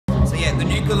yeah, the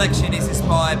new collection is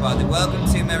inspired by the Welcome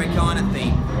to Americana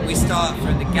theme. We start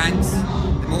from the gangs,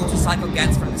 the motorcycle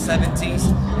gangs from the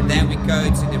 70s, and then we go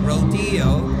to the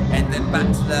rodeo, and then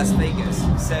back to Las Vegas.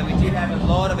 So we do have a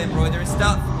lot of embroidery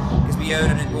stuff, because we own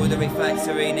an embroidery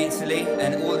factory in Italy,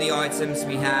 and all the items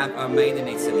we have are made in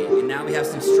Italy. And now we have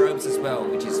some strobes as well,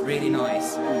 which is really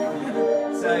nice.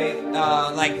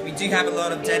 So, like, we do have a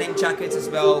lot of denim jackets as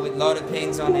well, with a lot of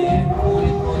pins on it, all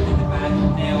embroidered in the back,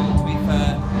 nailed with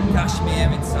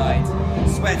cashmere inside,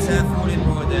 sweater, full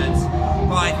embroidered,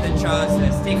 python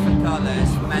trousers, different colours,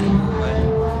 men and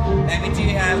women. Then we do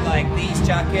have like these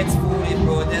jackets, full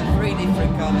embroidered, 3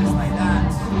 different colours like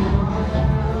that,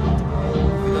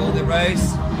 with all the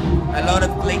rows. A lot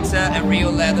of glitter and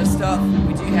real leather stuff.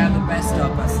 We do have the best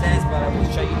stuff upstairs, but I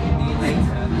will show you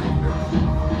later.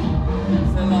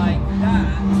 So like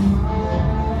that,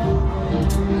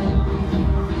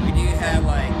 we do have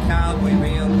like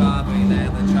real cowboy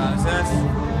leather trousers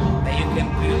that you can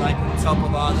put like on top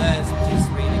of others, which is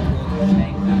really cool to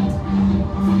shape that.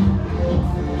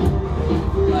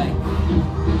 Like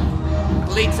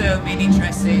glitter mini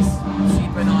dresses,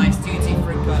 super nice, 2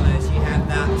 different colours. You have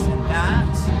that and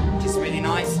that, which is really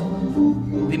nice.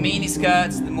 The mini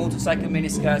skirts, the motorcycle mini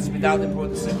skirts without the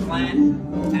producer plan,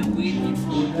 and with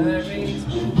embroidery.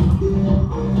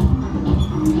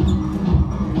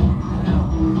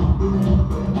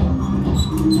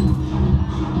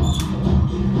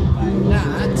 Like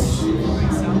that, for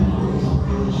example.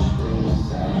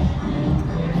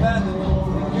 Further on,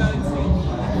 we go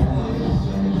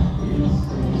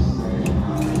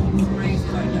to crazy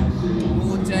like that.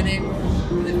 More denim,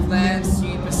 the flare,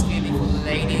 super skinny for the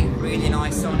lady, really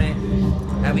nice on it.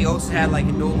 And we also have like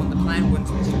a normal, the plain ones,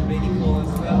 which is really cool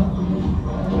as well.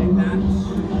 Like that.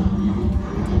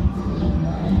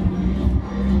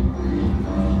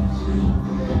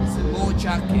 Some more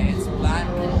jackets, black,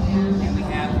 and we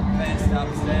have the best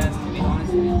upstairs, to be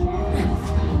honest with you.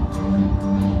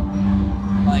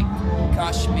 Like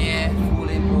cashmere, full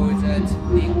embroidered,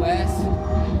 knitwear,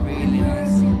 really nice.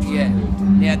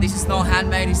 Yeah, this is not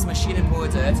handmade, it's machine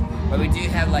embroidered, but we do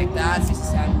have like that. This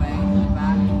is handmade in the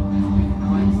back, really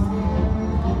nice.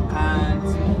 And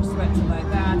more sweater like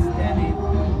that, denim,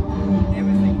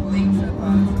 everything glitter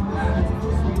parts of that, which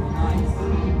is really nice.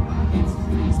 It's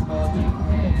this body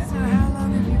here. So how long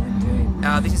have you been doing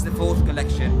this? This is the 4th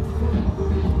collection.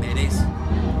 It is.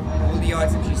 All the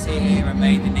items you see here are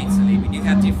made in Italy. We do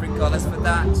have different colours for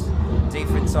that,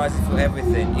 different sizes for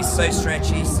everything. It's so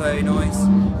stretchy, so nice,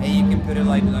 and you can put it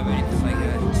like below anything like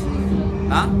that.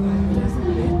 Huh?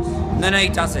 No,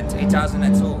 it doesn't. It doesn't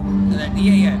at all.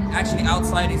 Yeah. Actually,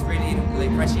 outside is really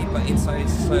pressy, but inside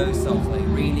it's so soft, like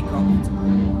really comfortable.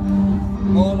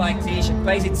 More like t-shirt,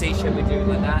 basic t-shirt, we do it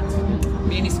like that.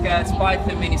 Mini skirts,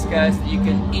 python mini skirts that you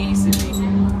can easily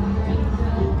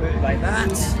put it like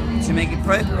that to make it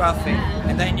proper outfit.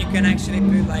 And then you can actually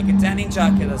put like a denim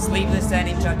jacket, a sleeveless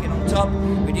denim jacket on top.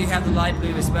 We do have the light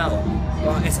blue as well.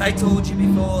 But as I told you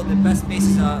before, the best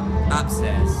pieces are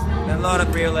upstairs. A lot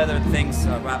of real leather things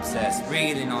are upstairs,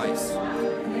 really nice.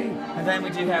 And then we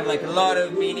do have like a lot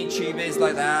of mini tubers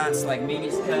like that, like mini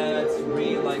skirts,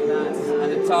 real like that,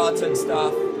 and the tartan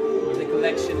stuff. The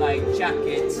collection like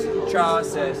jackets,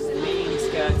 trousers, mini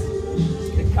skirts.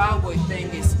 The cowboy thing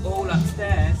is all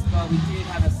upstairs, but we do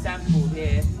have a sample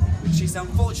here, which is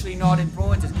unfortunately not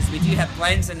embroidered, because we do have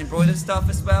blends and embroidered stuff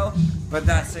as well. But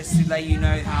that's just to let you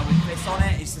know how it fits on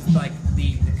it. It's just like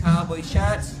the cowboy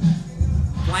shirt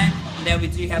blend, and then we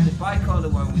do have the bi-color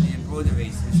one with the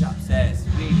embroideries. It's upstairs,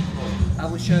 really cool. I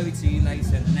will show it to you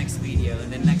later in the next video,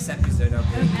 and the next episode I'll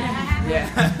be.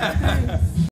 Yeah.